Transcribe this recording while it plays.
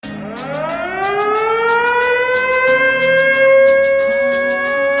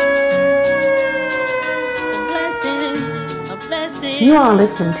You are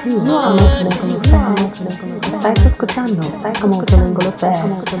listening to a multilingual affair. Stai ascoltando a multilingual affair.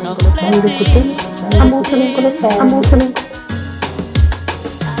 Stai discutendo a multilingual affair. A multilingual.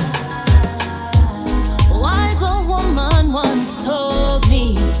 Wise old woman once told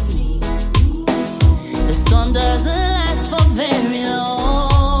me the storm doesn't last for very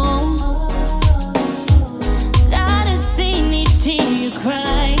long. God has seen each tear you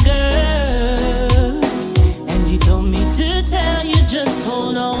cry, girl, and He told me to tell you just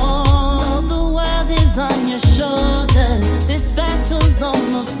hold on. The world is on your shoulders. This battle's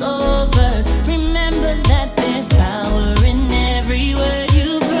almost over. Remember that there's power in every word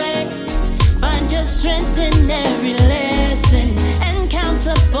you pray. Find your strength in every lesson and count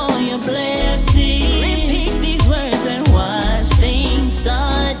up all your blessings. Repeat these words and watch things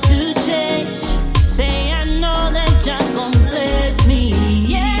start to change. Say, I know that Jah gon' bless me.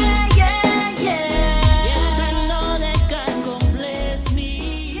 Yeah, yeah, yeah. Yes, I know that God gon' bless me.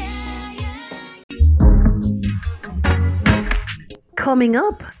 Yeah, yeah. Coming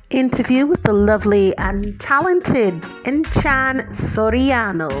up, interview with the lovely and talented NChann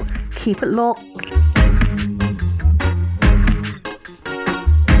Soriano. Keep it locked.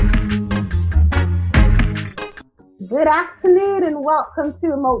 Good afternoon and welcome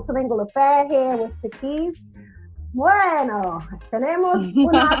to Multilingual Affair here with the Keys. Bueno, tenemos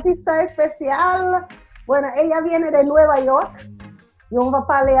una artista especial. Bueno, ella viene de Nueva York. Et on va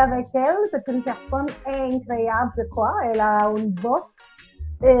parler avec elle. C'est une personne incroyable, quoi. Elle a une voix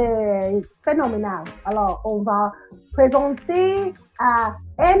phénoménale. Alors, on va présenter à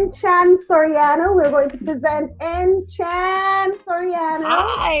NChann Soriano. We're going to present NChann Soriano.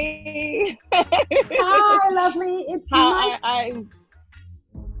 Hi. Hi, lovely. It's nice.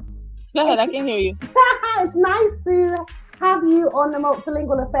 Go ahead, I can hear you. It's nice to have you on the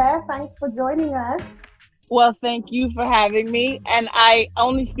Multilingual Affair. Thanks for joining us. Well, thank you for having me. And I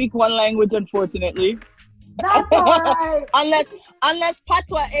only speak one language, unfortunately. That's all right. Unless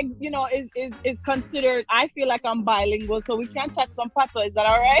patois, is considered. I feel like I'm bilingual, so we can chat some patois. Is that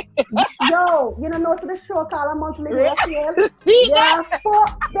all right? Yo, no, to the show called Multilingual Affair. See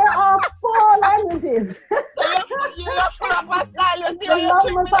There are four languages. So you're full of patois. You love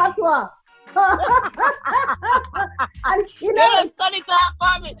my patois. And Study time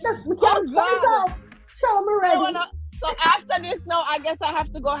for me. We can't study time. Show me ready. So after this, now I guess I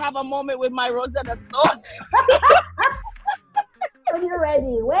have to go have a moment with my Rosetta Stone. When you're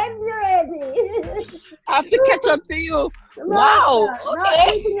ready. I have to catch up to you. No, Wow. No, Okay.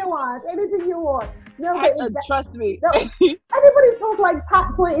 anything you want. No, but Trust me. No, everybody talks like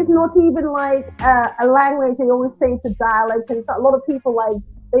patois is not even like a language. They always say it's a dialect, and a lot of people like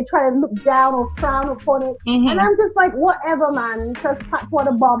they try to look down or frown upon it. Mm-hmm. And I'm just like, whatever, man. Just patois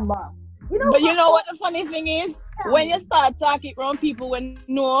the bomber. But you know what the funny thing is? Yeah. When you start talking around people when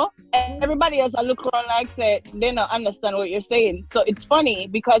everybody else I look around like say they don't understand what you're saying. So it's funny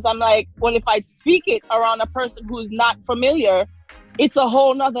because I'm like, well, if I speak it around a person who's not familiar, it's a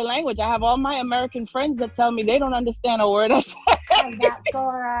whole nother language. I have all my American friends that tell me they don't understand a word I say. And that's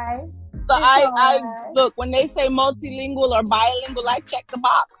all right. So I look, when they say multilingual or bilingual, I check the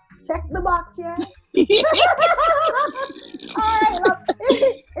box. Check the box, yeah.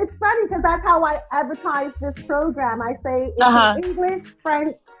 It's funny because that's how I advertise this program. I say it's English,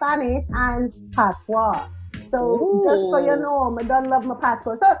 French, Spanish, and patois. So just so you know, I don't love my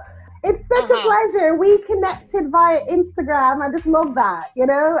patois. So it's such a pleasure. We connected via Instagram. I just love that,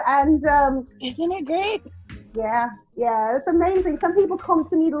 and isn't it great? Yeah, it's amazing. Some people come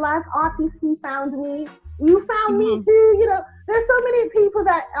to me, the last artist he found me. You found me too, there's so many people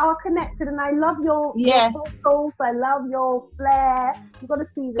that are connected, and I love your vocals. I love your flair. You're gonna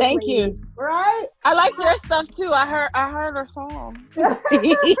see this. Thank you. Right? I like your stuff too. I heard her song.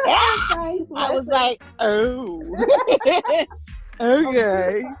 Thanks, I was like, oh.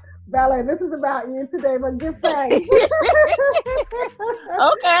 Okay. Bella, this is about you today, but give thanks.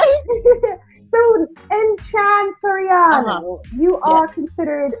 Okay. So, NChann Soriano, you are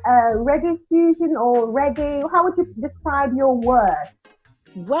considered reggae fusion or reggae. How would you describe your work?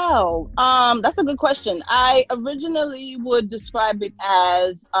 Well, that's a good question. I originally would describe it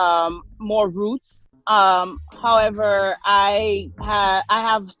as more roots. However, I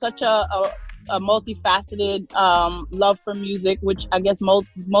have such a multifaceted love for music, which I guess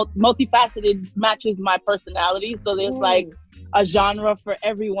multifaceted matches my personality. So there's like a genre for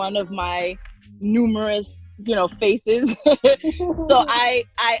every one of my numerous faces. So I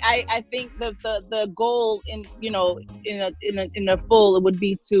think that the goal in a full would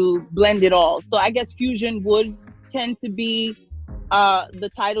be to blend it all. So I guess fusion would tend to be the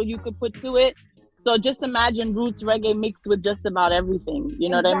title you could put to it. So just imagine roots reggae mixed with just about everything. You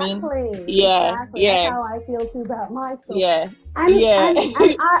know what I mean? Yeah, Exactly. That's yeah, how I feel too about my stuff. yeah, And yeah.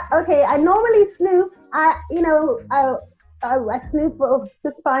 I normally snoop. I snoop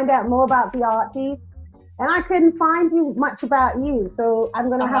to find out more about the artists, and I couldn't find you much about you. So I'm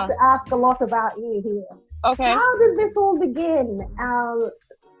gonna have to ask a lot about you here. Okay. How did this all begin?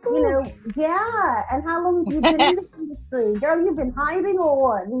 Yeah. And how long have you been in the industry? Girl, you've been hiding or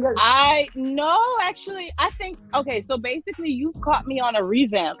what? I no, actually, I think okay. So basically, you've caught me on a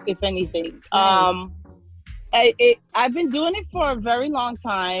revamp, if anything. Nice. I've been doing it for a very long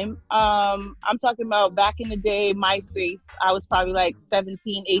time. I'm talking about back in the day, MySpace. I was probably like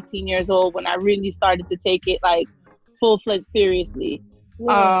 17, 18 years old when I really started to take it like full-fledged seriously.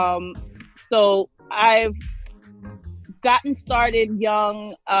 Yeah. So I've gotten started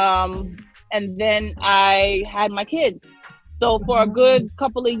young, and then I had my kids. So for a good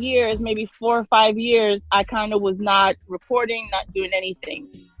couple of years, maybe 4 or 5 years, I kind of was not reporting, not doing anything.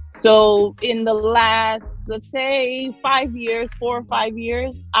 So in the last, let's say 5 years, 4 or 5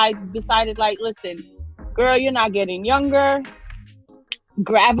 years, I decided like, listen, girl, you're not getting younger.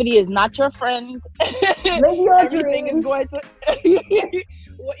 Gravity is not your friend. Live your Everything dream. is going to,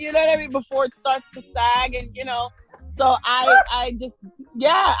 you know what I mean? Before it starts to sag and, so I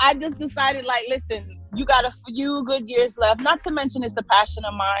just decided like, listen, you got a few good years left. Not to mention it's a passion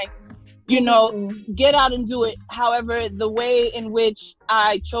of mine. Get out and do it. However, the way in which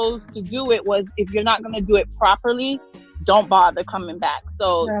I chose to do it was if you're not going to do it properly, don't bother coming back.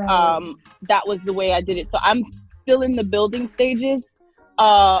 So that was the way I did it. So I'm still in the building stages.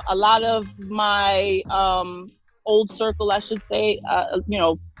 A lot of my old circle, I should say,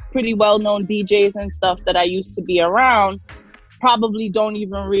 pretty well-known DJs and stuff that I used to be around probably don't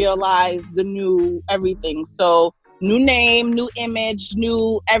even realize the new everything. So new name, new image,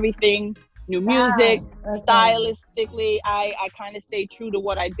 new everything, new music. Stylistically, I kind of stayed true to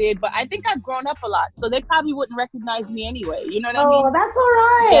what I did, but I think I've grown up a lot, so they probably wouldn't recognize me anyway. You know what I mean? Oh, that's all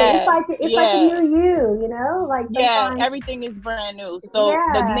right. Yeah, it's like a new you, like everything is brand new. So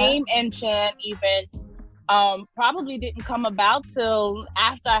the name NChann even probably didn't come about till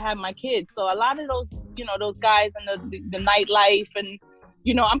after I had my kids. So a lot of those, those guys and the nightlife and,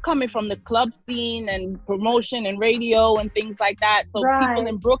 I'm coming from the club scene and promotion and radio and things like that. So people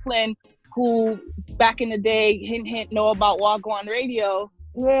in Brooklyn who back in the day, hint, hint, know about Walk On Radio.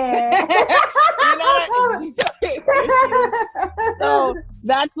 Yeah. So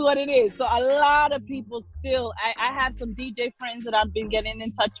that's what it is. So a lot of people still, I have some DJ friends that I've been getting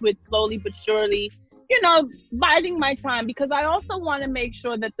in touch with slowly but surely, biding my time, because I also want to make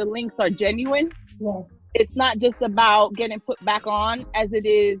sure that the links are genuine. Yeah. It's not just about getting put back on, as it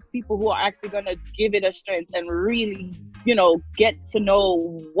is people who are actually going to give it a strength and really, get to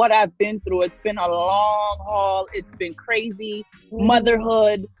know what I've been through. It's been a long haul. It's been crazy.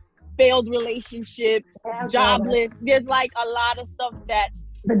 Motherhood, failed relationships, jobless. There's like a lot of stuff that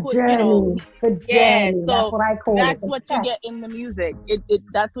the journey. Yeah, so that's what I call it. That's what you get in the music.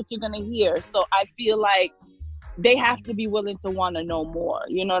 That's what you're gonna hear. So I feel like they have to be willing to want to know more.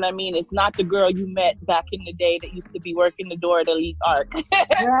 You know what I mean? It's not the girl you met back in the day that used to be working the door at Elite Art.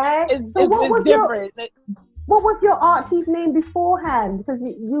 Right. It's different. What was your artist's name beforehand? Because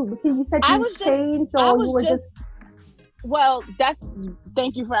you said you changed, or you were just. Well,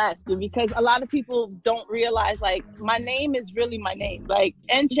 thank you for asking, because a lot of people don't realize, like, my name is really my name. Like,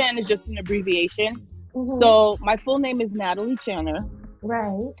 NChann is just an abbreviation. So my full name is Natalie Channer.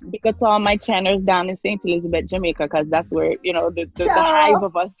 Right. Because all my Channers down in St. Elizabeth, Jamaica, because that's where, the hive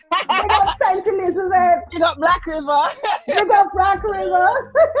of us. Big up St. Elizabeth. Big up Black River. Big up Black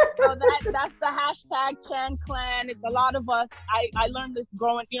River. So that's the hashtag Chan Clan. It's a lot of us. I learned this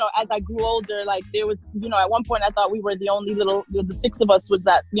growing, as I grew older. Like, there was, at one point I thought we were the only the six of us was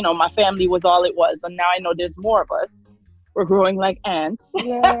that, my family was all it was. And now I know there's more of us. We're growing like ants.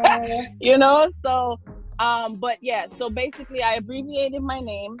 Yeah. So... but yeah, so basically I abbreviated my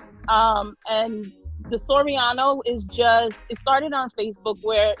name, and the Soriano it started on Facebook,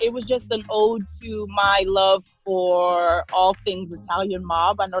 where it was just an ode to my love for all things Italian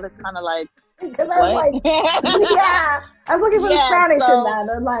mob. I know that's kind of like, because I was like, yeah, I was looking for the Spanish in that.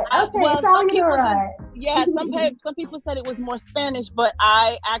 I'm like, okay, Italian, all right. Some people said it was more Spanish, but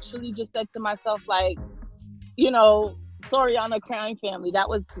I actually just said to myself, like, Soriano crime family. That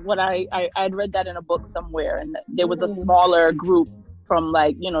was what I'd read that in a book somewhere, and there was a smaller group from,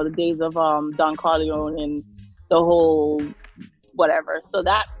 like, the days of Don Corleone and the whole whatever. So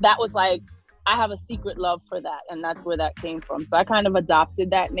that was like, I have a secret love for that, and that's where that came from. So I kind of adopted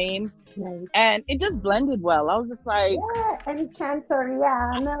that name, and it just blended well. I was just like, NChann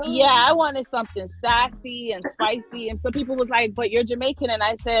Soriano. Yeah, I wanted something sassy and spicy. And some people was like, but you're Jamaican. And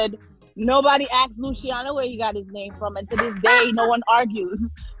I said, nobody asked Luciano where he got his name from. And to this day, no one argues.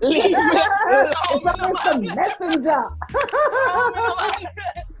 Leave me alone. It's a messenger.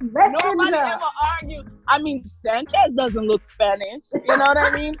 Nobody ever argued. I mean, Sanchez doesn't look Spanish. You know what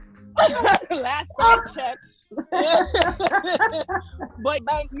I mean? Last I checked. But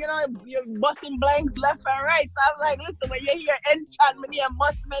like, you know, you're busting blanks left and right. So I'm like, listen, when you hear NChann, I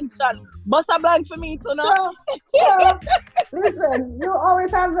must mention bust a blank for me to know. Sure. Listen, you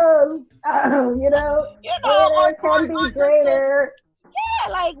always have those, you know, haters can be greater.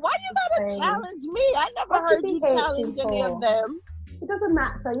 Yeah, like, why you gotta challenge me? I never heard you challenge any of them. It doesn't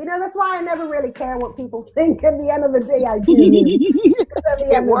matter. You know, that's why I never really care what people think. At the end of the day, I do. Because at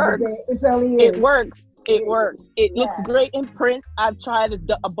the end of the day, it's only you. It works. It works. It looks great in print. I've tried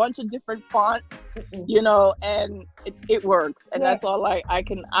a bunch of different fonts, you know, and it works. And that's all I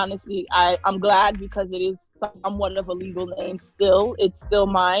can honestly, I'm glad because it is somewhat of a legal name still. It's still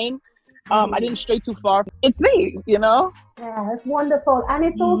mine. I didn't stray too far. It's me, you know? Yeah, it's wonderful. And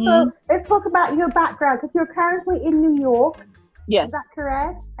it's also, let's talk about your background because you're currently in New York. Yes. Is that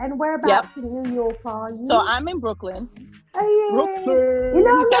correct? And whereabouts in New York are you? So I'm in Brooklyn. Oh, yeah. Brooklyn. You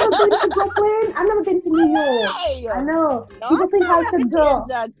know, I've never been to Brooklyn. I've never been to New York. I know. People think I should go.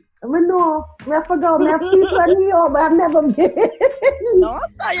 I know. I forgot. I have people in New York, but I've never been. No,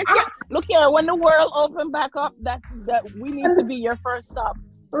 sorry, you can't. Look here, when the world open back up, that we need to be your first stop.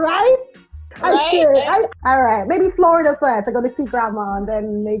 Right? I should. All right. Maybe Florida first. I go to see Grandma and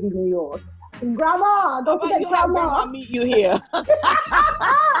then maybe New York. Grandma, don't forget Grandma. Meet you here. Let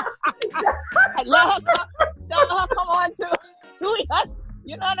her come on too.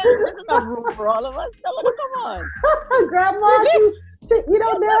 You know what I mean? This is a room for all of us. Tell her to come on. Grandma, you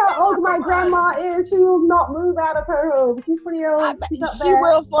don't know how old my grandma is. She will not move out of her home. She's pretty old. She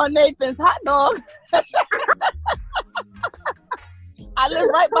will for Nathan's hot dog. I live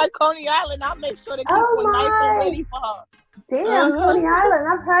right by Coney Island. I'll make sure to keep one nice and ready for her. Damn, Coney Island.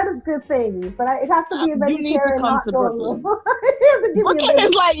 I've heard of good things, but it has to be a vegetarian. You need to come to Brooklyn. Brooklyn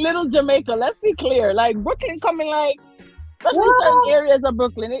is like little Jamaica. Let's be clear. Like Brooklyn coming like, especially certain areas of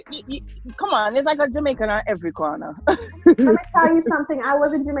Brooklyn. Come on, it's like a Jamaican on every corner. Let me tell you something. I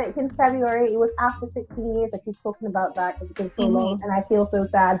was in Jamaica in February. It was after 16 years. I keep talking about that because it's been so long, and I feel so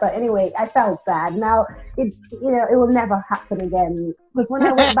sad. But anyway, I felt sad. Now it will never happen again. Because when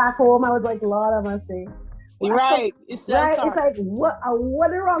I went back home, I was like, Lord have mercy. Right. It's like, what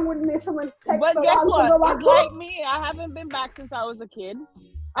is wrong with me? Someone text but so guess long what? to go back It's home. like me. I haven't been back since I was a kid.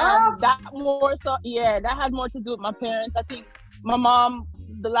 That had more to do with my parents. I think my mom,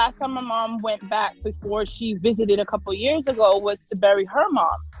 the last time my mom went back before she visited a couple years ago was to bury her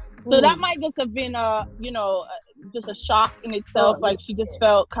mom. So that might just have been just a shock in itself. Like she just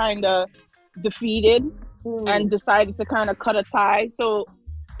felt kind of defeated and decided to kind of cut a tie. So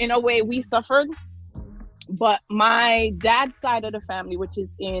in a way we suffered. But my dad's side of the family, which is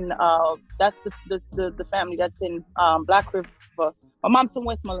in that's the family that's in Black River. My mom's from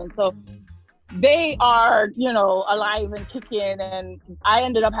Westmoreland, so they are, alive and kicking. And I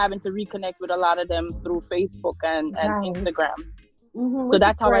ended up having to reconnect with a lot of them through Facebook and Instagram. So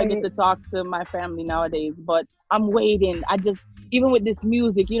that's how I get to talk to my family nowadays. But I'm waiting. Even with this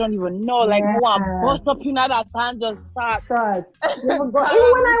music, you don't even know. Like, I bust up in that and just start. Even when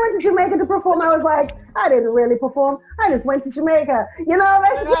I went to Jamaica to perform, I was like, I didn't really perform. I just went to Jamaica. Because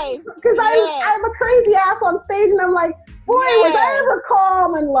I'm a crazy ass on stage, and I'm like, boy, was I ever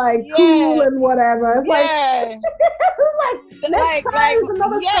calm and cool and whatever. It's next time is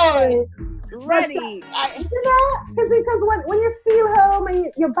another story. Ready. Because when you feel home and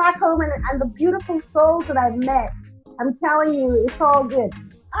you're back home and the beautiful souls that I've met, I'm telling you, it's all good.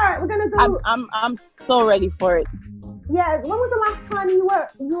 All right, we're gonna go. I'm so ready for it. Yeah, when was the last time you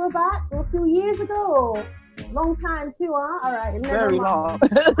were back? A few years ago. Long time too, huh? All right. Very long.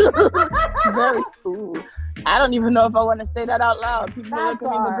 Very cool. I don't even know if I want to say that out loud. People are looking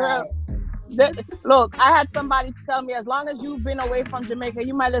at the girl. Look, I had somebody tell me, as long as you've been away from Jamaica,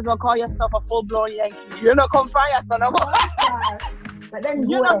 you might as well call yourself a full-blown Yankee. You're not come from your son. But then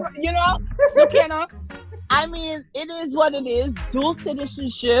you cannot. I mean, it is what it is. Dual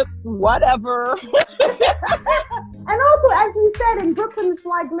citizenship, whatever. And also, as you said, in Brooklyn, it's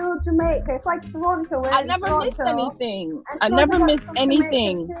like little Jamaica. It's like Toronto. I never missed anything. I never missed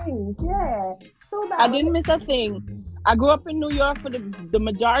anything. Yeah. I didn't miss a thing. I grew up in New York for the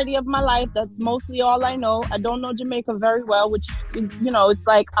majority of my life. That's mostly all I know. I don't know Jamaica very well, which, it's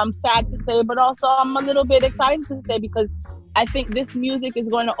like, I'm sad to say, but also I'm a little bit excited to say, because I think this music is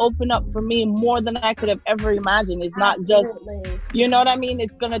going to open up for me more than I could have ever imagined. It's not just, you know what I mean?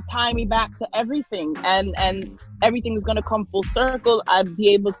 It's going to tie me back to everything, and everything's going to come full circle.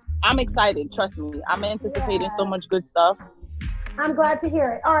 I'm excited. Trust me. I'm anticipating so much good stuff. I'm glad to hear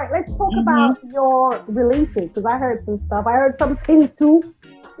it. All right, let's talk about your releases, because I heard some stuff. I heard some things too.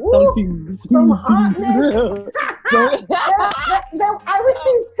 Some hotness. I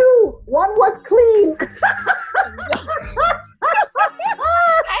received 2. One was clean.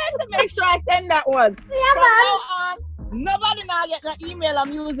 I had to make sure I send that one. Yeah, from man. now on, nobody now get that email of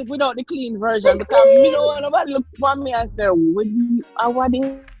music without the clean version, because you know nobody look for me and say, what you know what I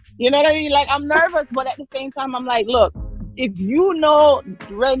mean? Like, I'm nervous, but at the same time, I'm like, look, if you know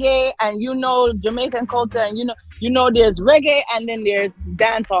reggae and you know Jamaican culture, and you know there's reggae and then there's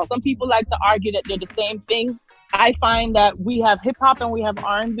dancehall. Some people like to argue that they're the same thing. I find that we have hip hop and we have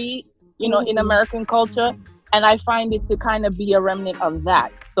R&B, in American culture, and I find it to kind of be a remnant of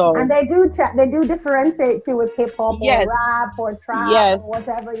that. So, and they do differentiate too with hip hop or rap or trap or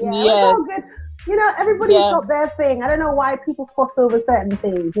whatever. Yeah, it's all good. Everybody's got their thing. I don't know why people fuss over certain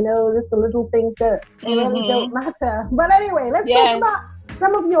things. Just the little things that really don't matter. But anyway, let's talk about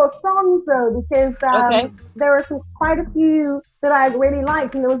some of your songs though, because there are quite a few that I really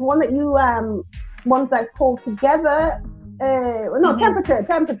liked, and there was one that you one that's called Together.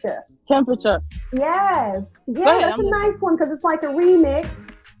 Temperature. Yes. Yeah, that's a nice one because it's like a remix.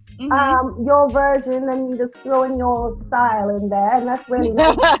 Your version, and you just throw in your style in there, and that's really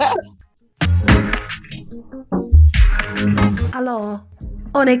nice. Alors,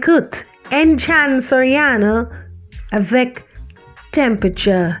 on écoute NChann Soriano avec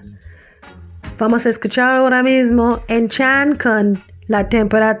Temperature. Vamos a escuchar ahora mismo NChann con La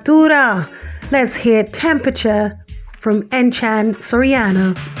Temperatura. Let's hear Temperature from NChann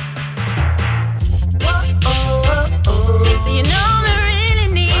Soriano. So you know we really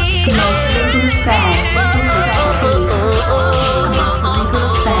need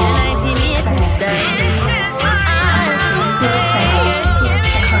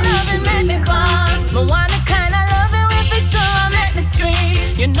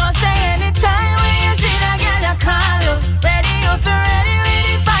you know, say anytime when you see that girl, I call you. Ready, you feel ready with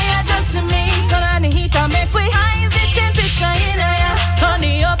the fire just for me. Turn on the heat and make we rise the temperature in here. Turn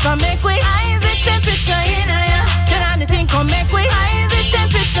it up and make we rise the temperature in here. Turn on the thing and make we rise the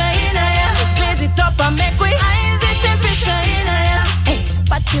temperature in here. Just blaze it up and make we rise the temperature in here. Hey,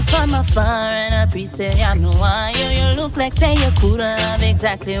 spot you from afar and I pre-say I know why you look like say you could have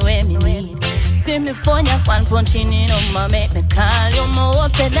exactly where me need. See me phone ya one punching in on my make me call you. More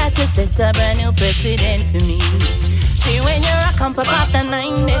upset that you set a brand new president for me. See when you're a comp up after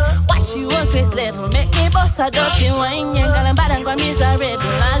 90, watch you on face level, make me bust a dirty wine. You got a bad and go miserable.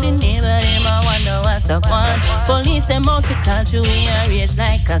 All the neighbor them I wonder what I want. Police them out to culture, we are rage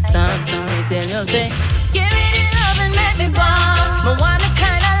like a storm. So me tell you say, give me the love and make me bomb. Me want the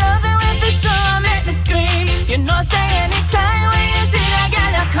kind of love and when for sure make me scream. You know say anytime when you see that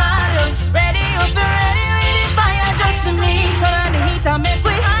girl I call you. Ready, you feel ready with the fire just for me. Turn on the heat and make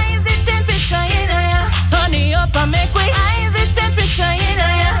we rise the temperature in here. Turn it up and make we rise the temperature in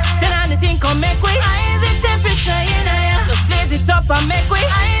here. Turn on the thing and make we rise the temperature in here. Just blaze it up and make we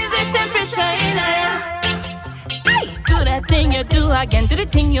rise the temperature in here. Hey, do that thing you do again, do the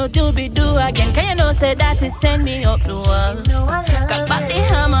thing you do again. Can you know say that it send me up the wall? Got back the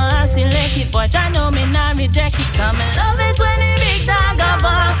hammer, I select it, but I know me not reject it. Come and love it when the big dog a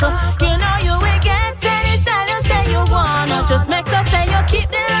bark. You know you will get any style you say you wanna. Just make sure say you keep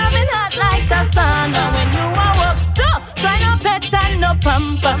the loving hot like a sauna. When you are up, try no pet and no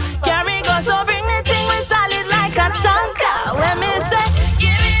pamper. Carry go so bring the thing with solid like a tanker. When me say,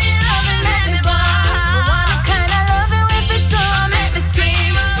 give me the love and let me burn. You want the kind of loving with for sure make me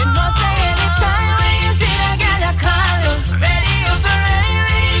scream. You know say anytime when you see that girl you call you. Ready, you feel ready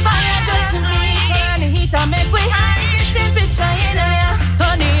with the fire just for me. Turn the heat and make we high the temperature in here.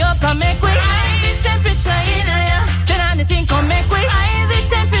 Turn it up and make we high the temperature in here. Sit on the thing and make we high the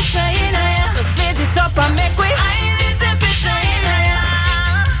temperature in here. Just blaze it up and make we high the temperature in here.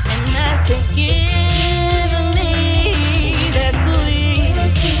 And I say give me that sweet,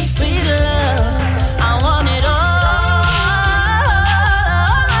 sweet love. I want it all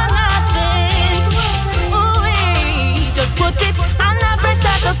or nothing. Ooh, just put it under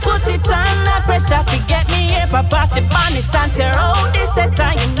pressure, just put it under pressure. Forget me here, pop off the bonnet and tear out this set.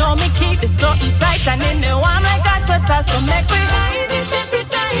 You know me keep it something tight and in the warm like a sweater. So make we rise the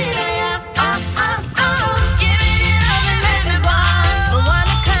temperature in here. Give me the love and let me burn. We want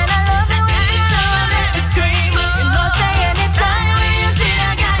the kind of love that we can show and let me scream. You know say anytime when you see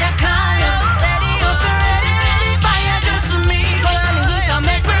that girl you call you. Ready, you feel ready, ready fire just for me.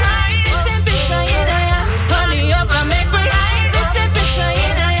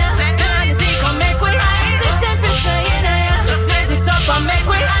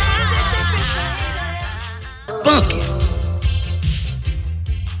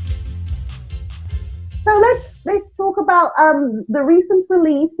 about the recent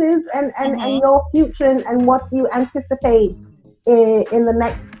releases and your future and what you anticipate in the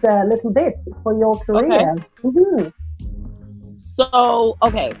next little bit for your career.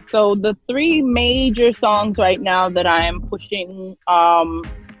 Okay. So the three major songs right now that I am pushing,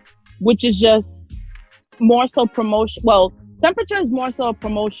 which is just more so promotion. Well, Temperature is more so a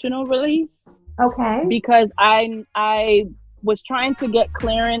promotional release. Okay. Because I was trying to get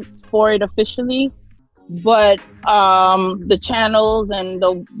clearance for it officially, but the channels and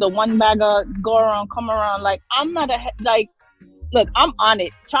the one bagger go around, come around. Like I'm not look, I'm on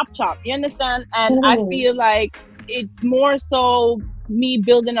it, chop. You understand? And I feel like it's more so me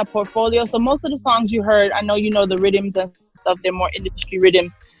building a portfolio. So most of the songs you heard, I know you know the rhythms and stuff. They're more industry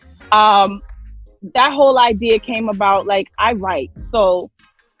rhythms. That whole idea came about, like, I write. So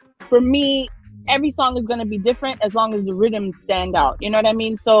for me, every song is going to be different as long as the rhythms stand out. You know what I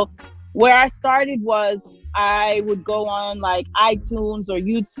mean? So where I started was I would go on like iTunes or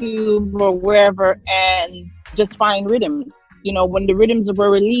YouTube or wherever and just find rhythms. You know, when the rhythms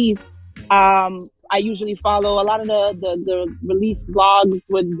were released, I usually follow a lot of the release blogs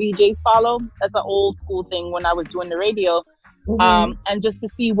with DJs follow. That's an old school thing when I was doing the radio. And just to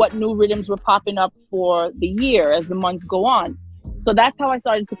see what new rhythms were popping up for the year as the months go on. So that's how I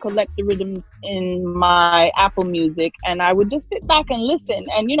started to collect the rhythms in my Apple Music. And I would just sit back and listen.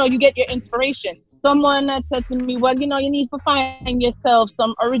 And, you know, you get your inspiration. Someone had said to me, well, you know, you need to find yourself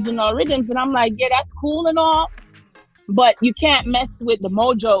some original rhythms. And I'm like, yeah, that's cool and all, but you can't mess with the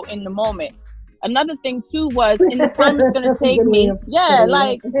mojo in the moment. Another thing too was in the time it's going to take me, in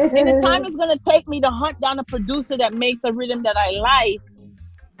the time it's going to take me to hunt down a producer that makes a rhythm that I like,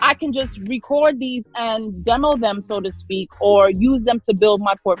 I can just record these and demo them, so to speak, or use them to build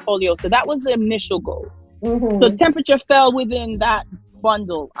my portfolio. So that was the initial goal. So Temperature fell within that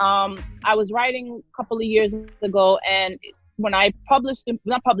bundle. I was writing a couple of years ago, and when I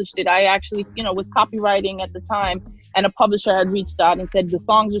not published it, I actually, you know, was copywriting at the time, and a publisher had reached out and said the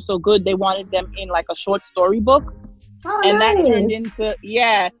songs are so good, they wanted them in like a short story book. And nice.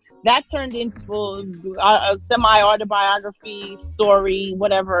 That turned into a semi-autobiography story,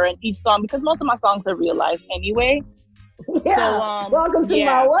 whatever, and each song, because most of my songs are real life anyway. Yeah. So, welcome to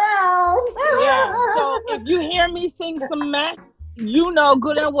my world. So if you hear me sing some mess, you know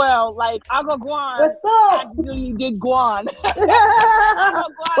good and well, like I go Guan. What's up? Actually did Guan.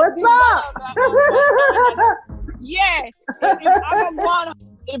 What's up? Yeah. If I go Guan,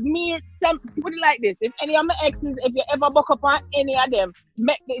 if me, put it like this: if any of my exes, if you ever buck up on any of them,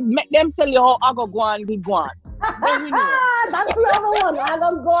 make them tell you how I go Guan did Guan. Then we know. That's the other one. I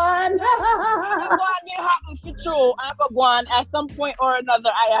go Guan. Guan did happen for true. I go Guan at some point or another.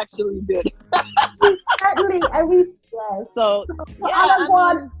 I actually did. Certainly, yes. So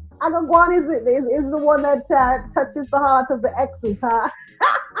Agaguan is the one that touches the heart of the exes, huh?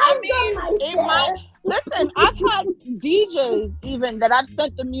 Listen, I've had DJs even that I've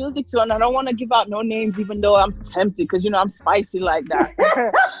sent the music to, and I don't want to give out no names, even though I'm tempted, because, you know, I'm spicy like that.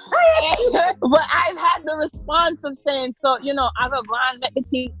 But I've had the response of saying, so, you know, Agaguan, let me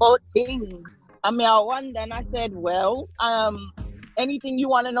think about things. I mean, I wonder, and I said, well, anything you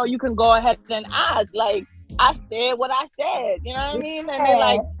want to know, you can go ahead and ask. Like, I said what I said, you know what I mean? And they're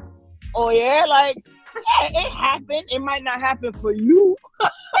like, oh yeah, like, yeah, it happened. It might not happen for you.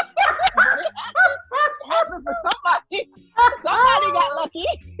 It happened for somebody. Somebody got lucky.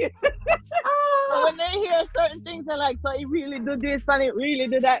 So when they hear certain things, they're like, so it really do this and it really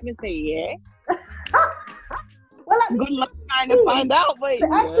do that, and they say, yeah. Well, good luck trying to find out, but the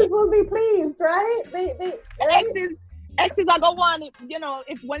exes will be pleased, right? The exes are go on, you know,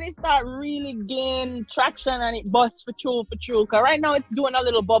 if when it start really gain traction and it busts for true, because right now it's doing a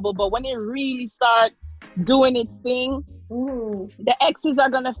little bubble, but when it really start doing its thing, the exes are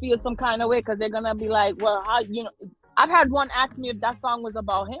gonna feel some kind of way, because they're gonna be like, well, how, you know, I've had one ask me if that song was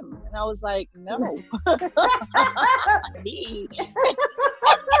about him, and I was like, no. Me.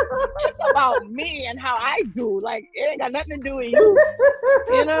 It's about me and how I do. Like, it ain't got nothing to do with you.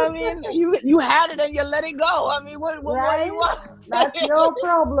 You know what I mean? You had it and you let it go. I mean, what do you want? That's your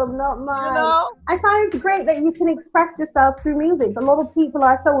problem, not mine. You know? I find it great that you can express yourself through music. A lot of people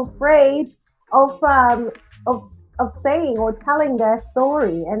are so afraid of saying or telling their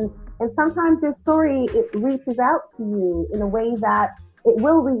story, and sometimes your story, it reaches out to you in a way that it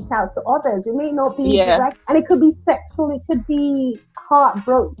will reach out to others. It may not be direct, and it could be sexual, it could be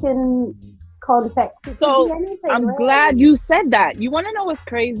heartbroken context. So I'm glad you said that. You want to know what's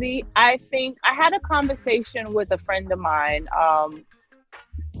crazy? I think I had a conversation with a friend of mine,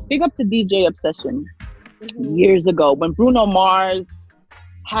 big up to DJ Obsession, years ago when Bruno Mars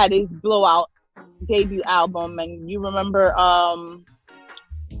had his blowout debut album, and you remember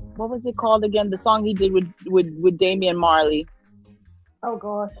what was it called again? The song he did with Damian Marley. Oh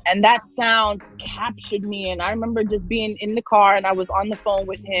gosh. And that sound captured me, and I remember just being in the car and I was on the phone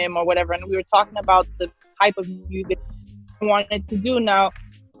with him or whatever, and we were talking about the type of music I wanted to do. Now,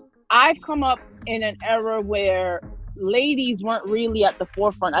 I've come up in an era where ladies weren't really at the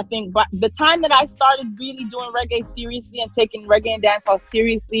forefront. I think by the time that I started really doing reggae seriously and taking reggae and dancehall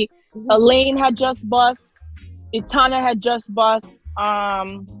seriously, Elaine had just bust, Itana had just bust,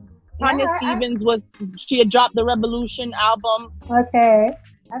 Tanya Stevens she had dropped the Revolution album. Okay.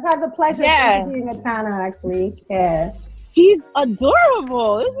 I've had the pleasure of interviewing Itana, actually. Yeah. She's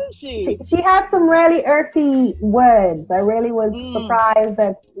adorable, isn't she? She had some really earthy words. I really was surprised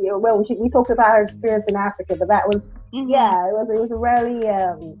that, we talked about her experience in Africa, but that was, it was a really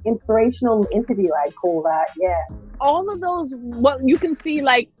inspirational interview, I'd call that. Yeah. All of those, you can see,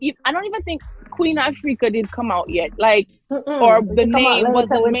 like, I don't even think Queen Africa did come out yet, like, or the name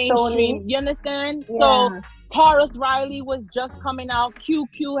wasn't mainstream. Tony. You understand? Yeah. So Taurus Riley was just coming out.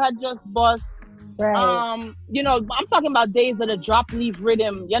 QQ had just bust. Right. I'm talking about days of the drop leaf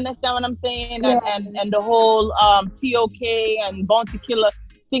rhythm. You understand what I'm saying? Yeah. And the whole TOK and Bounty Killer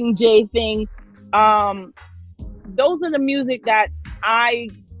Sing J thing. Those are the music that I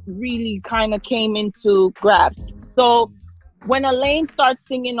really kind of came into grasp. So when Elaine starts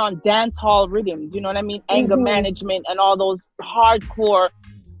singing on dance hall rhythms, you know what I mean? Anger management and all those hardcore,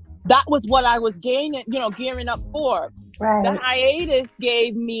 that was what I was gearing up for. Right. The hiatus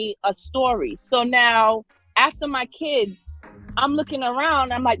gave me a story. So now, after my kids, I'm looking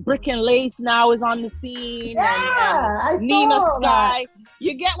around. I'm like, Brick and Lace now is on the scene, and Nina Sky.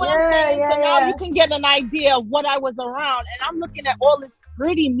 You get what I'm saying? So now you can get an idea of what I was around. And I'm looking at all this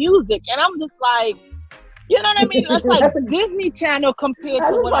pretty music, and I'm just like, you know what I mean? That's like Disney Channel compared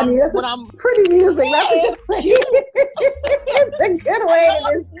to what I'm pretty music. That's it's a good way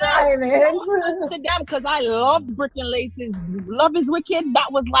to describe it. To them, because I loved Brick and Lace's Love Is Wicked.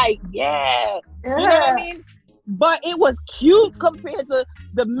 That was like, you know what I mean? But it was cute compared to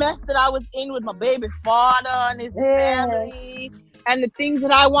the mess that I was in with my baby father and his family and the things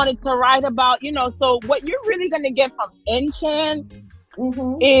that I wanted to write about, So what you're really going to get from NChann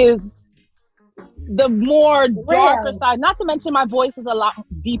is the more darker side. Not to mention my voice is a lot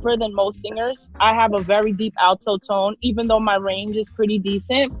deeper than most singers. I have a very deep alto tone, even though my range is pretty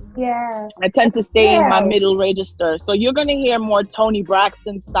decent. Yeah. I tend to stay in my middle register. So you're going to hear more Toni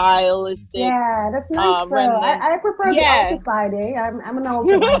Braxton stylistic. Yeah, that's nice. I prefer the alto side. I'm an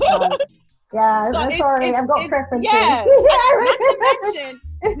alto side. Yeah, so I'm sorry. I've got preferences. Yeah.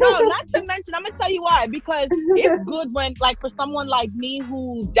 Not to mention, I'm gonna tell you why. Because it's good when, like, for someone like me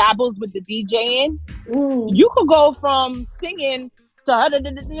who dabbles with the DJing, you could go from singing to,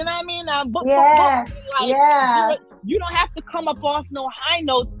 you know what I mean? You don't have to come up off no high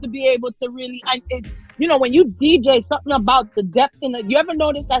notes to be able to really. When you DJ, something about the depth in it. You ever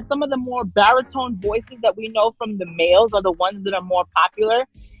notice that some of the more baritone voices that we know from the males are the ones that are more popular?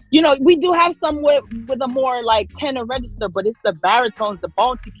 We do have some with a more like tenor register, but it's the baritones, the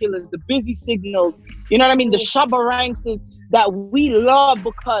bounty killers, the busy signals, you know what I mean? The shabba ranks is that we love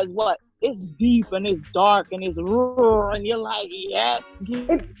because it's deep and it's dark and it's raw, and you're like, yes.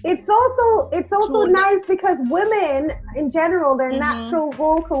 It's also nice because women in general, their natural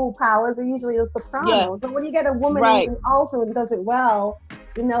vocal powers are usually a soprano. So when you get a woman who's an alto and does it well,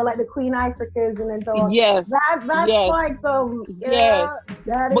 like the Queen Africas and then so that's like some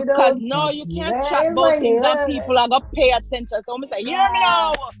because you can't chop both things up. People are gonna pay attention. So I'm say, hear me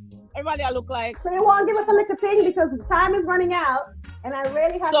now. Everybody I look like. So you want to give us a little thing because time is running out, and I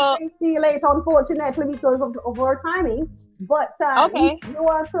really have to say see you later, unfortunately, because of our timing. But you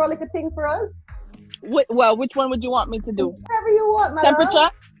want to throw a little thing for us? Well, which one would you want me to do? Whatever you want, my temperature.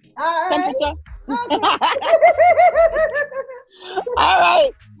 Temperature. Okay. All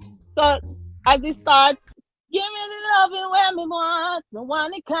right. So as it starts, give me the loving when me want. The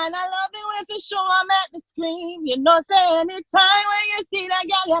one the kind of loving when for sure I'm at the scream. Say anytime when you see that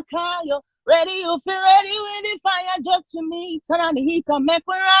girl, you call you. Ready, you feel ready with the fire just for me. Turn on the heater, make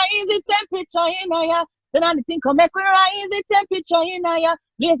we rise the temperature in ya. Turn on the thing, make we rise the temperature in ya.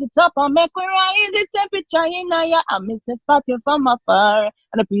 Blaze it up and make we rise the temperature in ya. I miss the spot you from afar.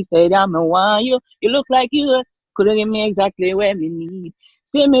 And the piece said, I want you. You look like you couldn't give me exactly where me need.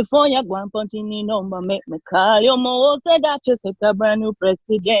 See me for you, go and punch in the number, make me call you. Mo said that you set a brand new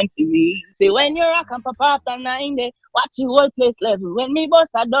president to me. See when you rock and pop after 90, watch the whole place level. When me bust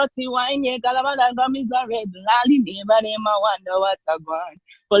a dirty wine, yeah, Calabada gum is a red. Lally neighbor, them I wonder what's a going.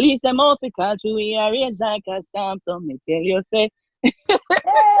 Police them off because we are raised like a stamp. So me tell you, say.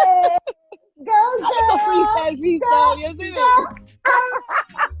 Hey, I like a freestyle, you see it?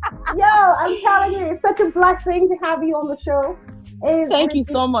 Yo, I'm telling you, it's such a blessing to have you on the show. Thank you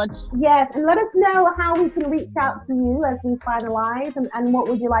so much. Yes, and let us know how we can reach out to you as we finalize, and what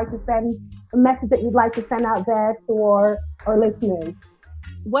would you like to send, a message that you'd like to send out there to our listeners.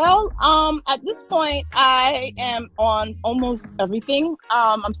 Well, at this point, I am on almost everything.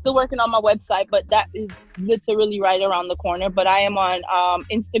 I'm still working on my website, but that is literally right around the corner. But I am on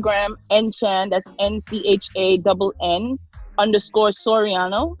Instagram, NChann, that's NChann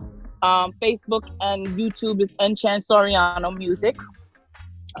 _Soriano. Facebook and YouTube is NChann Soriano Music.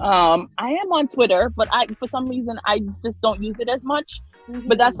 I am on Twitter, but for some reason I just don't use it as much. Mm-hmm.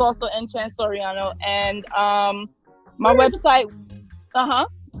 But that's also NChann Soriano, and my website. No,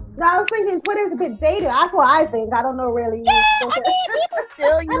 I was thinking Twitter's a bit dated. That's what I think. I don't know really. Yeah, I mean, people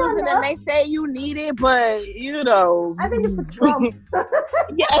still use it and they say you need it, but you know. I think it's for Trump.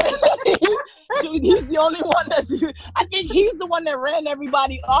 Yeah. He's the only one I think he's the one that ran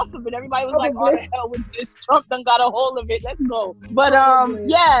everybody off of it. Everybody was like, oh, the hell with this. Trump done got a hold of it. Let's go. But,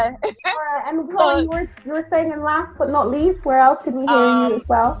 yeah. And Chloe, you were saying, and last but not least, where else could we hear you as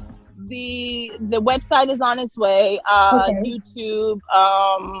well? The website is on its way. YouTube.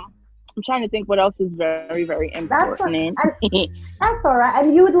 I'm trying to think what else is very, very important. That's all right.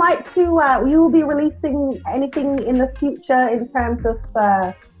 And you would like to, you will be releasing anything in the future in terms of,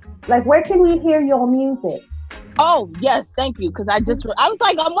 like, where can we hear your music? Oh, yes, thank you. Because I was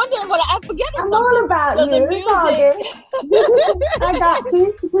like, I'm wondering what I forget. I'm all about you. The music, I got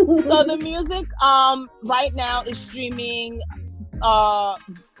you. So the music, right now is streaming,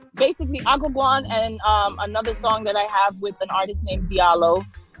 basically Agogwan and another song that I have with an artist named Diallo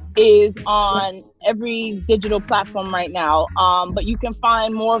is on every digital platform right now. But you can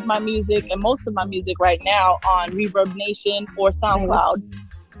find more of my music and most of my music right now on Reverb Nation or SoundCloud.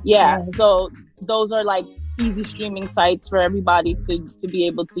 Yeah, so those are like easy streaming sites for everybody to be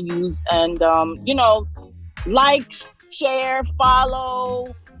able to use, and you know, like, share, follow,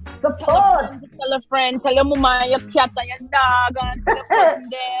 support. Tell a friend, tell your mama, your cat and your dog, and tell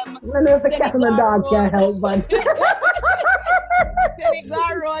them. I know if a cat and a dog can't help, but. Tell you go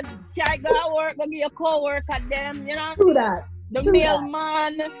road, can't go work, go get your co-worker them, you know. Do that. The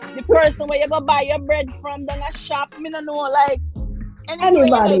mailman, the person where you go buy your bread from, down a shop, me no know, like.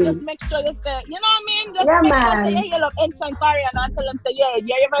 Anybody. Just make sure you say, you know what I mean? Just make sure you hear of NChann Soriano and tell them, say, yeah,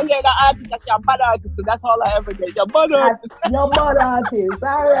 you ever hear the artist that's your bad artist? Because that's all I ever get. Your bad artist. Your bad artist.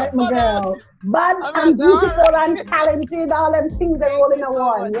 All right, my girl. Bad and beautiful and talented, all them things are all in a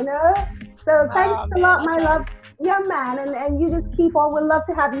one, you know? So thanks a lot, my love. Yeah, man. And you just keep on. We'd love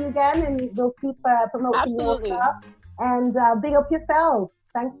to have you again, and we'll keep promoting your stuff. And big up yourself.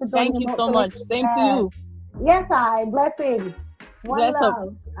 Thanks for joining. Thank you so much. Same to you. Yes, blessings. One Bless love. Up.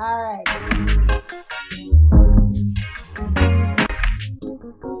 All right.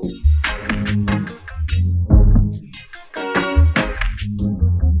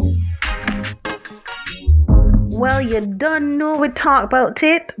 Well, you don't know we talk about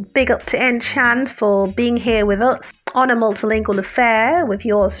it. Big up to NChann for being here with us on a multilingual affair with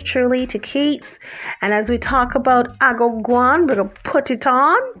yours truly, to Keats. And as we talk about Agogwan, we're going to put it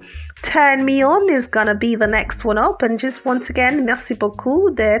on. Turn Me On is gonna be the next one up, and just once again, merci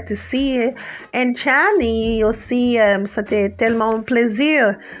beaucoup de see NChann y aussi c'était tellement un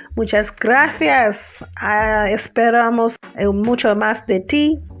plaisir. Muchas gracias. Esperamos mucho más de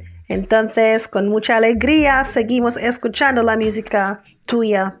ti. Entonces, con mucha alegría, seguimos escuchando la música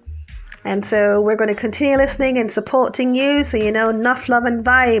tuya. And so we're going to continue listening and supporting you, so you know, enough love and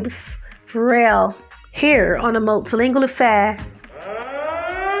vibes for real here on a multilingual affair.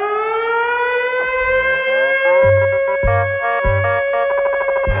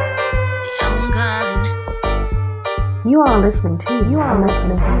 You are listening to Estás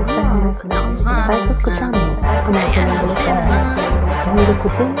escuchando a multilingual affair. Music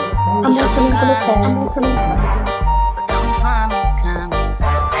with me, a multilingual affair, multilingual. So come for me, come.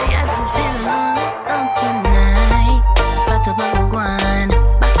 Tired to feel lonesome tonight. But a bag of one,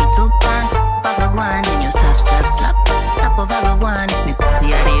 back it up and bag of one, then you slap, slap, slap. Slap a bag of one, if me put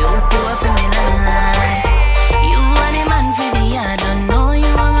the adios, you are familiar. You are the man for the I don't know you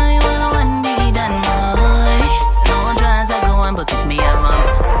are my one biggie than boy. No draws I go on, but if me have them,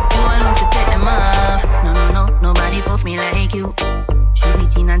 you want to take them off. No, nobody puff me like you. Should be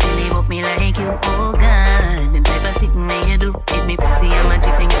teen until they walk me like you. Oh God.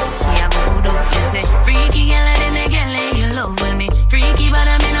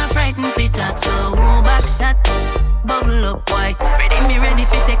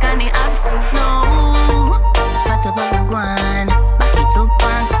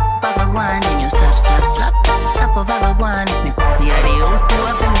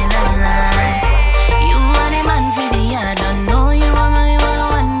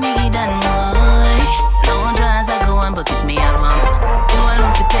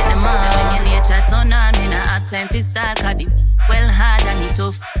 time to start cutting. Well hard and it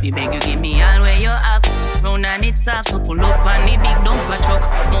tough. Me beg you give me all where you up. Round and it's soft, so pull up on the big dumper truck.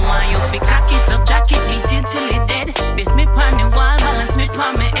 No want you fi cock it up, jack it, beat it till it dead. Base me pon the wall, balance me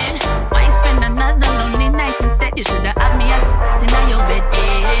pon me head. Why spend another lonely night instead? You shoulda had me as in your bed.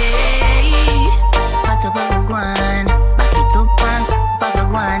 Hey, what about the one? Back it up and back a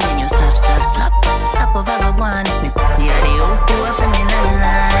one, then you slap, slap, slap. Slap a bag of one. If me put the house, you are for me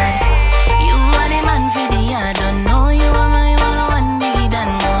landlord. You are the man for the yard. Don't know you are my one biggie than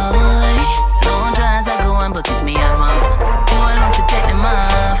boy. No draws I go on, but if me have one, you want to take them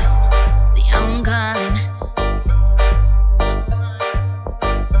off. See I'm calling,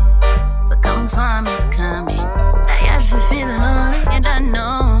 so come for me, call me. Tired for feeling lonely, you don't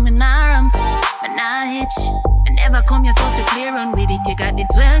know me nah ramp, me nah hitch. Me never come yourself to clear on with it. You got the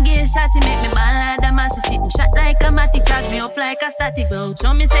 12 gauge shot to make me ball like a massive sitting shot like a matic. Charge me up like a static belt.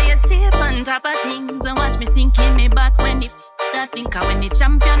 Show me say you stay up on top of things and watch me sink in me back when it start think. When the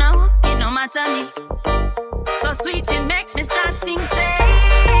champion I walk, it no matter me. So sweet it make me start sing say.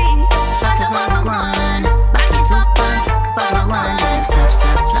 Back up one, back it up back up one. Slap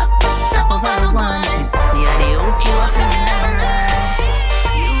slap slap, slap up back one. The adios you are for me landlord.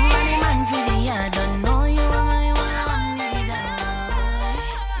 You are the man for the yard. Don't know you are my one leader.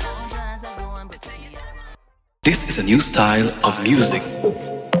 No draws I go on but This is a new style of music.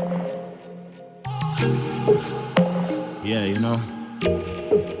 Yeah, you know.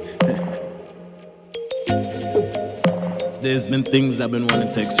 There's been things I've been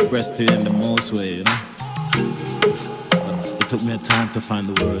wanting to express to you in the most way, you know. But it took me a time to find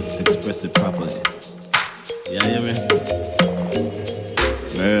the words to express it properly. Yeah, hear me?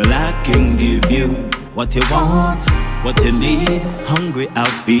 Girl, I can give you what you want, what you need. Hungry, I'll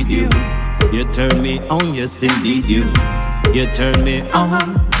feed you. You turn me on, yes indeed you. You turn me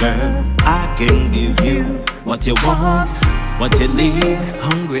on, girl. I can give you what you want, what you need.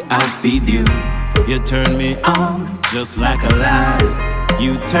 Hungry, I'll feed you. You turn me on, just like a light.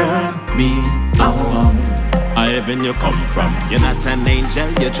 You turn me on. Heaven you come from. You're not an angel,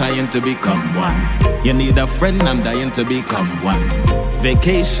 you're trying to become one. You need a friend, I'm dying to become one.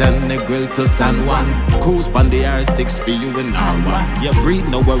 Vacation, the grill to San Juan. Cruise on the R6 for you and R1. You breathe,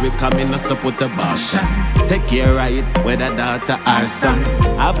 no worry, come in, no support a bashan. Take care of it, whether daughter or son.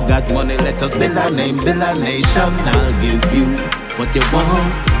 I've got money, let us build our name, build our nation. I'll give you what you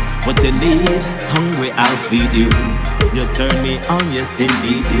want, what you need. Hungry, I'll feed you. You turn me on, yes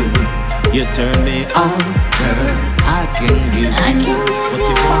indeed you. You turn me on, girl. I can give you what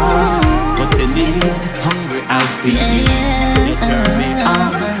you want, what you need. Hungry, I'll feed you. You turn me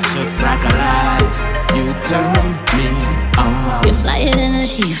on, just like a light. You turn me on. You fly it in a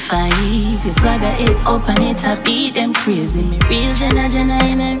G5. You swagger it up and it a beat them crazy. Me real Jenna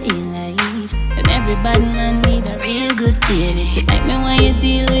in a real life. And everybody man need a real good lady to make me when you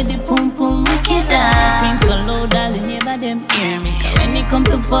deal with the pum pum wicked ass. Scream so low, darling, never them hear me. Cause when it come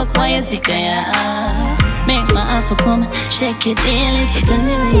to fuck, why you sick of ya? Make my offer come, shake it daily. So tell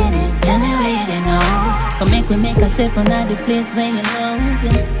me where you did, tell me where you did know. Come make we make a step on the place where you know.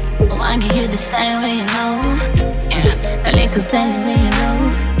 Yeah. I wanna give you the style where you know. Yeah, the little style where you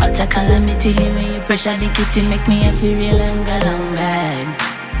know. I'll take calamity when you pressure the kitty. Make me a feel real and go long bad.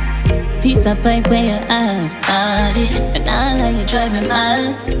 Piece of pipe where you have had it. And all of you drive me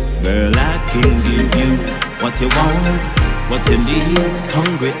miles. Girl, I can give you what you want, what you need.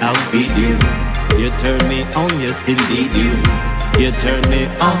 Hungry, I'll feed you. You turn me on, yes indeed you. You turn me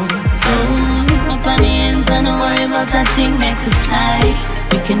on, so up on the ends and don't worry about that thing, make it slide.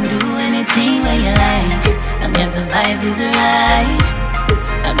 You can do anything where you like, and as the vibes is right.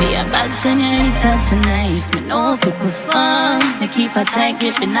 I'll be a bad senorita tonight. Me know if you perform, me keep a tight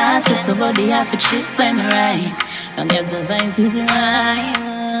grip and I slip somebody half a chip when me right. And as the vibes is right.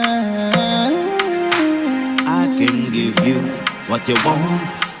 I can give you what you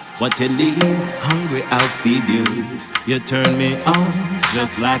want, what you need. Hungry, I'll feed you. You turn me on,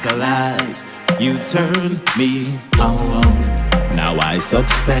 just like a light. You turn me on. Now I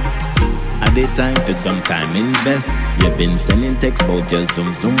suspect at the time for some time invest. You've been sending texts about your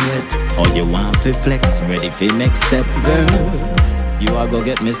zoom wet. All you want for flex, ready for next step, girl. You are go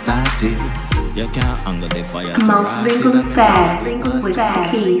get me started. You can't hunger the fire. A multilingual affair with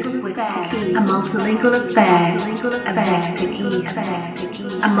Takis. A multilingual affair with Takis.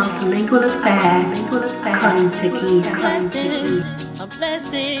 A multilingual affair calling Takis. A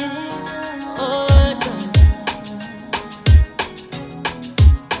blessing. Oh,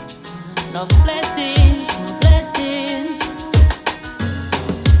 love blessings, blessings.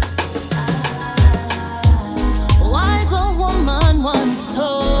 Wise old woman once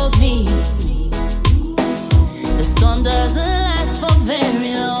told me,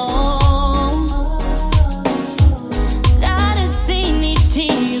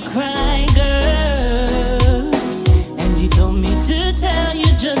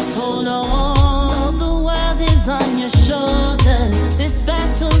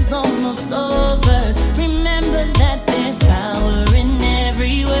 almost over. Remember that there's power in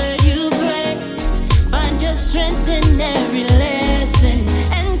every word you pray. Find your strength in every lesson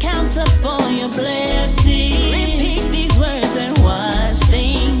and count upon your blessings. Repeat these words and watch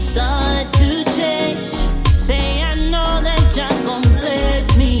things start to change. Say, I know that Jah gon'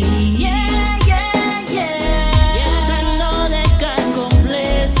 bless me. Yeah, yeah, yeah. Yes, I know that God gon'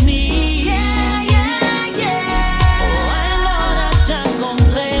 bless me. Yeah, yeah, yeah. Oh, I know that Jah gon'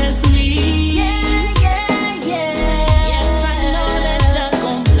 bless me. Yeah, yeah, yeah. Yes, I know that Jah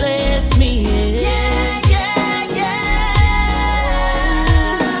gon' bless me. Yeah, yeah, yeah.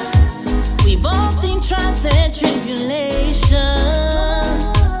 We've all seen trials and tribulations.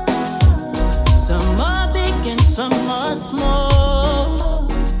 Some are big and some are small,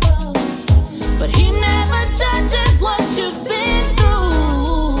 but He never judges what you've been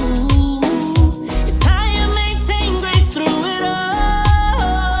through. It's how you maintain grace through it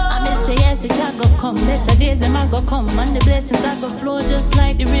all. I may say yes, it a go come. Better days them a go come, and the blessings a go flow just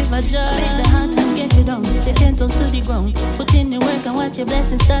like the river Jordan. Make the hard times get you down, stay 10 toes to the ground. Put in the work and watch your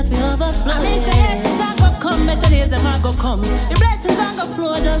blessings start to overflow. I may say yes, it a go come. Better days them a go come. The blessings a go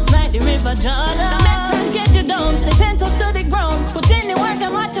flow just like the river Jordan. Now make times get you down, stay 10 toes to the ground. Put in the work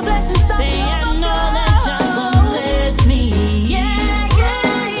and watch your blessings start to overflow. Say I know that Jah gon' bless me. Yeah,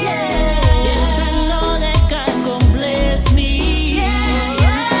 yeah, yeah. Yes, I know that God gon' bless me. Yeah,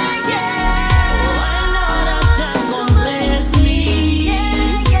 yeah, yeah. Oh, I know that Jah gon' bless me. Yeah,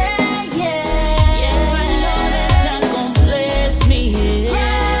 yeah, yeah. Yes, I know that Jah gon' bless me. Yeah,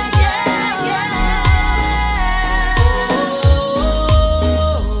 yeah, yeah.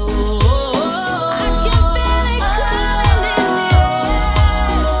 I can feel it coming in the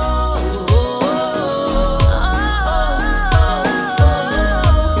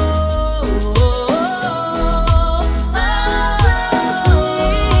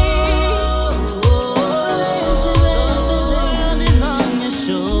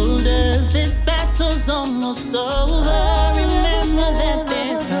almost over. Remember that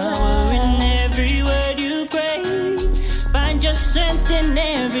there's power in every word you pray. Find your strength in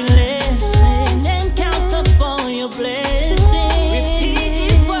every lesson and count up all your blessings. Repeat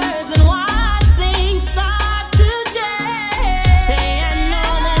these words and watch things start to change. Say, I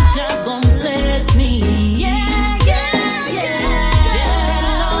know that Jah gon' bless me. Yeah, yeah, yeah. Yes, I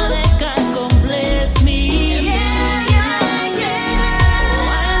know that God gon' bless me. Yeah, yeah, yeah. Oh,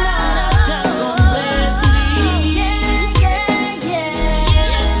 I know that Jah gon' bless me. Yeah, yeah, yeah.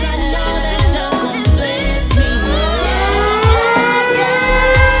 Yes, I know that Jah gon' bless me. Yeah, yeah, yeah.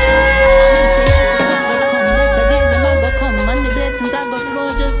 Say yes, it's all gonna come. Better days them a go come, and the blessings a go flow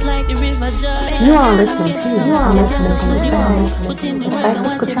just like the river Jordan. You are listening to the Put in the work and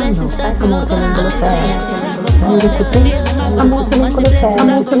watch your blessings start to overflow.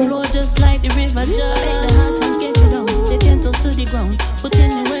 Just like the river Jordan. Make the hard times get you down, stay 10 toes to the ground. Put in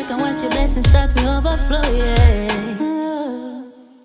the work and watch your blessings start to overflow, yeah.